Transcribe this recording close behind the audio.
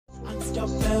your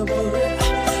favorite.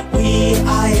 We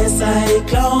are a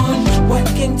cyclone,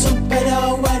 working to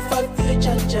better world for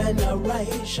future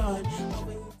generation.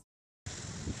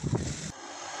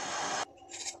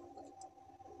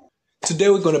 Today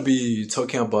we're gonna be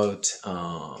talking about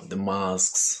the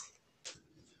masks.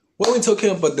 When we're talking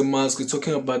about the mask, we're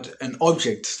talking about an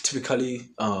object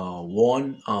typically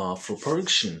worn for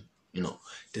production,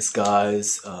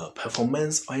 disguise,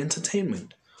 performance, or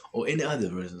entertainment, or any other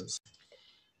reasons.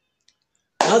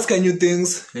 Masks are new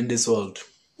things in this world.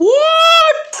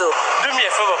 What? So, do me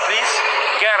a favor, please.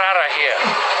 Get out of here.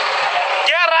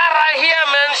 Get out of here,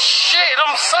 man. Shit,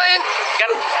 I'm saying. Get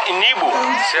in Igbo.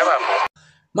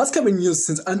 Masks have been used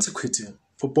since antiquity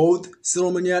for both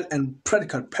ceremonial and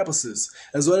practical purposes,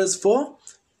 as well as for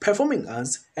performing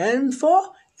arts and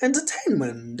for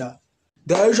entertainment.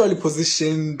 They are usually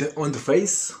positioned on the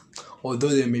face, although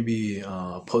they may be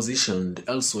positioned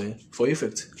elsewhere for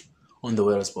effect on the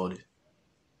wearer's body.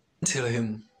 Tell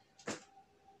him.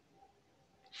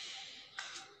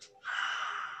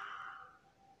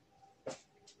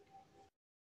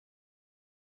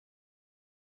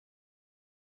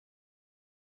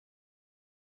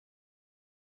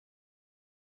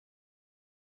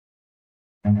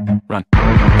 Run.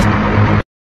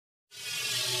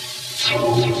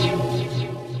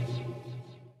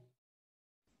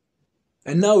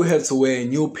 And now we have to wear a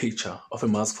new picture of a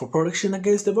mask for protection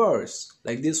against the virus,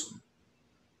 like this one.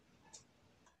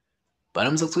 But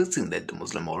I'm suspecting that the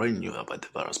Muslim already knew about the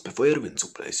virus before it even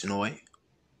took place, you know why?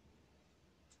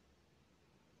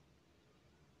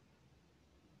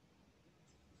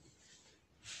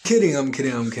 I'm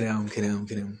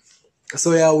kidding.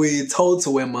 So yeah, we're told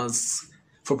to wear masks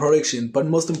for protection, but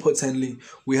most importantly,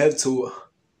 we have to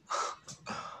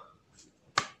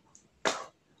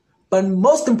wear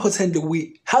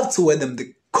them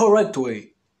the correct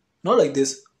way. Not like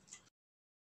this.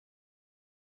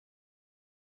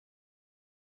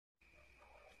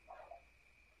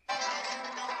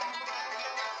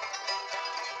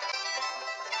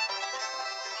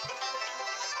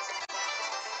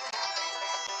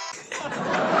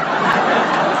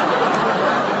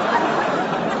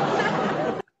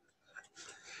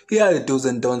 Here are the do's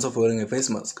and don'ts of wearing a face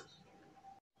mask.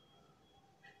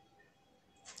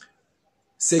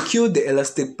 Secure the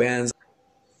elastic bands.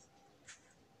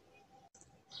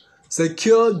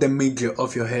 Secure the middle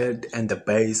of your head and the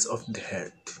base of the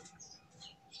head.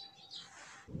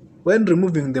 When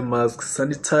removing the mask,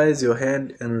 sanitize your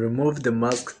hand and remove the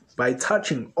mask by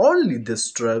touching only the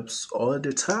straps or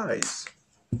the ties.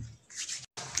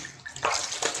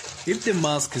 If the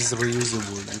mask is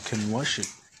reusable, you can wash it.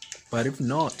 But if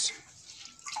not,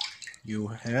 you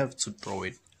have to throw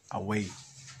it away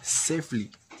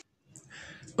safely.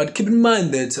 But keep in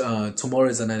mind that tomorrow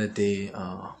is another day,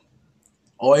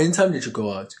 or anytime that you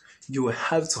go out, you will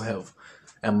have to have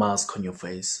a mask on your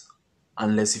face.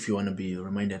 Unless if you want to be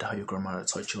reminded how your grandmother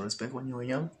taught you respect when you were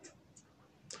young.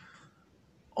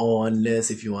 Or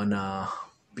unless if you want to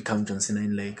become John Cena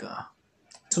in like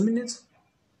 2 minutes.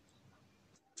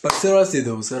 But seriously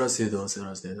though,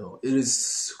 it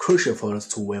is crucial for us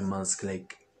to wear masks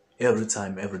like every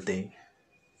time, every day.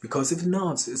 Because if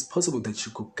not, it's possible that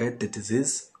you could get the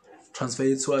disease, transfer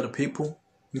it to other people,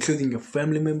 including your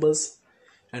family members.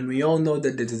 And we all know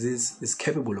that the disease is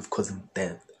capable of causing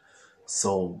death.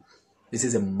 So this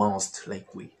is a must,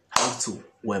 like we have to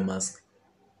wear masks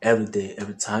every day,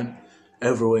 every time,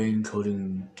 everywhere,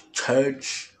 including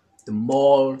church, the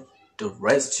mall, the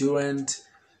restaurant,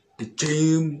 the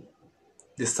gym,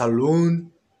 the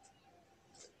salon.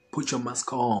 Put your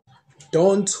mask on.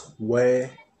 Don't wear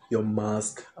your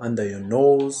mask under your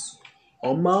nose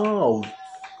or mouth.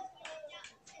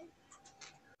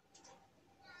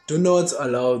 Do not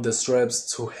allow the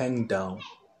straps to hang down.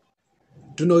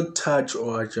 Do not touch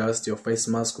or adjust your face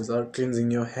mask without cleansing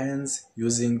your hands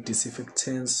using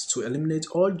disinfectants to eliminate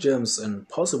all germs and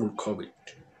possible COVID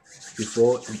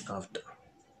before and after.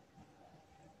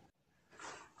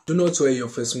 Do not wear your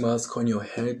face mask on your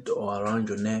head or around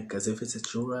your neck as if it's a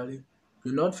jewelry.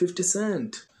 You're not 50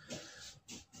 Cent.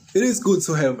 It is good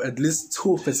to have at least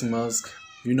 2 face masks.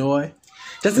 You know why?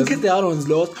 Just in case the other one's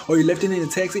lost, or you left it in a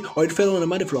taxi, or it fell on the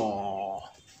muddy floor.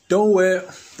 Don't wear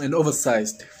an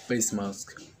oversized face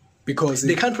mask because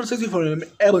they can't protect you from an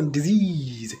airborne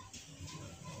disease.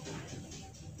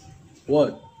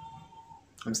 What?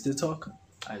 I'm still talking.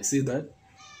 I see that.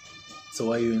 So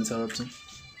why are you interrupting?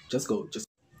 Just go.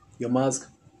 Your mask.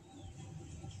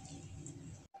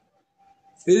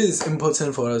 It is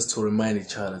important for us to remind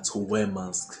each other to wear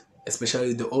masks,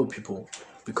 especially the old people,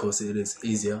 because it is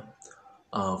easier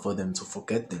for them to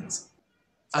forget things.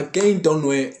 Again, don't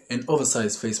wear an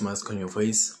oversized face mask on your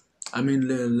face I mean,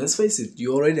 let's face it,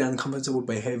 you're already uncomfortable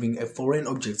by having a foreign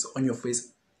object on your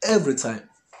face every time.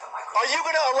 Are you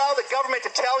going to allow the government to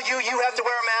tell you you have to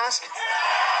wear a mask?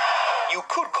 You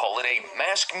could call it a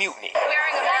mask mutiny.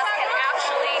 Wearing a mask can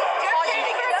actually cause you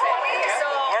to get sick. So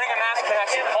Wearing a mask can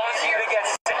actually cause you to get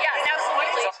sick. yes,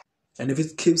 absolutely. And if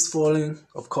it keeps falling,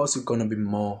 of course you're gonna be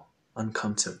more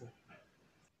uncomfortable.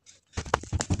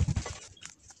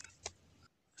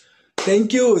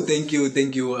 Thank you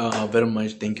very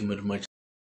much. Thank you very much.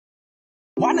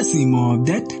 Wanna see more of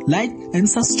that? Like and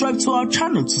subscribe to our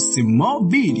channel to see more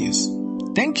videos.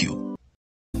 Thank you.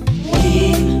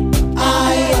 We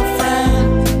are your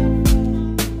friend.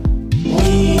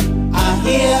 We are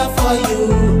here for you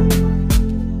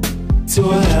to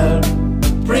help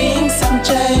bring some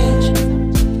change.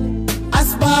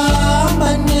 As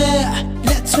Bambane,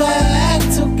 let's work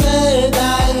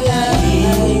together. Yeah. We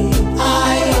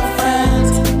are your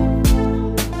friends.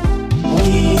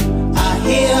 We are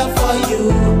here for you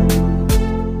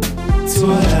to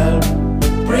help